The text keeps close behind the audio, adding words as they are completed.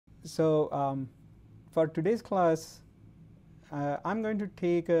So for today's class, I'm going to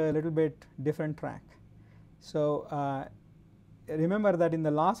take a little bit different track. So remember that in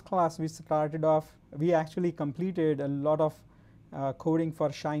the last class we actually completed a lot of coding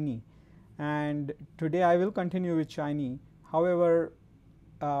for Shiny, and today I will continue with Shiny. However,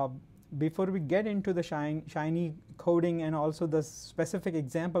 uh, before we get into the Shiny coding and also the specific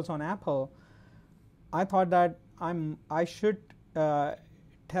examples on Apple, I thought that I should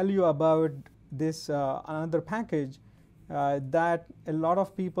tell you about this another package that a lot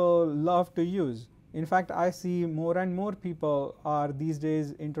of people love to use. In fact, I see more and more people are these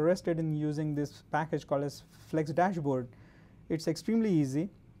days interested in using this package called as Flexdashboard. It's extremely easy.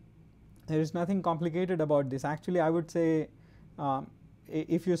 There is nothing complicated about this. Actually, I would say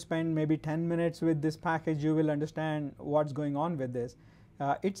if you spend maybe 10 minutes with this package, you will understand what's going on with this.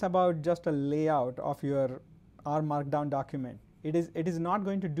 It's about just a layout of your R Markdown document. It is not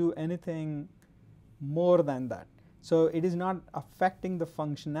going to do anything more than that. So it is not affecting the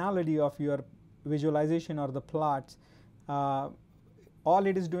functionality of your visualization or the plots. All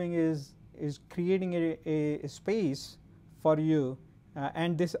it is doing is creating a space for you,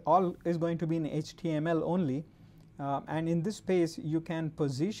 and this all is going to be in HTML only. And in this space, you can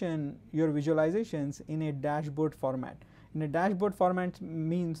position your visualizations in a dashboard format. In a dashboard format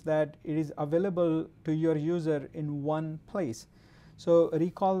means that it is available to your user in one place. So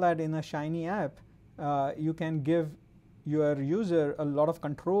recall that in a Shiny app, you can give your user a lot of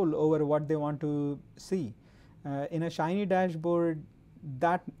control over what they want to see. In a Shiny dashboard,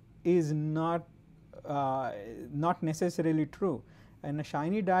 that is not necessarily true. In a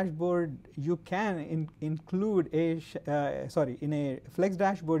Shiny dashboard, you can include a in a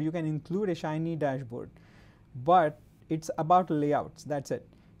Flexdashboard you can include a Shiny dashboard, but it's about layouts. That's it.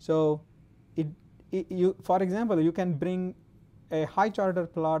 So for example, you can bring a high charter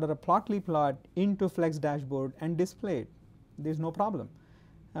plot or a plotly plot into Flexdashboard and display it. There's no problem.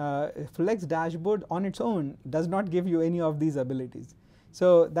 Flexdashboard on its own does not give you any of these abilities.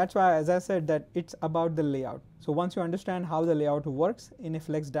 So that's why, as I said, that it's about the layout. So once you understand how the layout works in a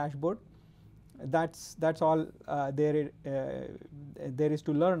Flexdashboard, that's all there is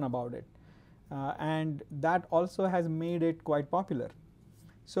to learn about it. And that also has made it quite popular.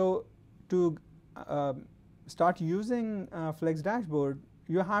 So to start using Flexdashboard,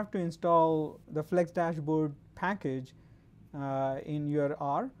 you have to install the Flexdashboard package in your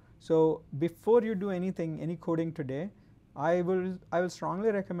R. So before you do any coding today, I will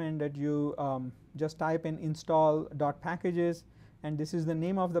strongly recommend that you just type in install.packages, and this is the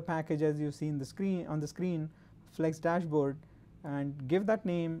name of the package as you see on the screen, Flexdashboard, and give that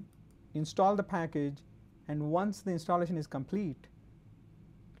name, install the package, and once the installation is complete,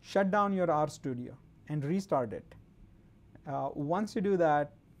 shut down your RStudio and restart it. Once you do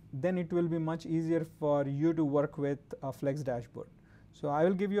that, then it will be much easier for you to work with Flexdashboard. So I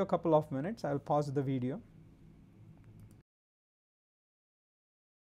will give you a couple of minutes. I will pause the video.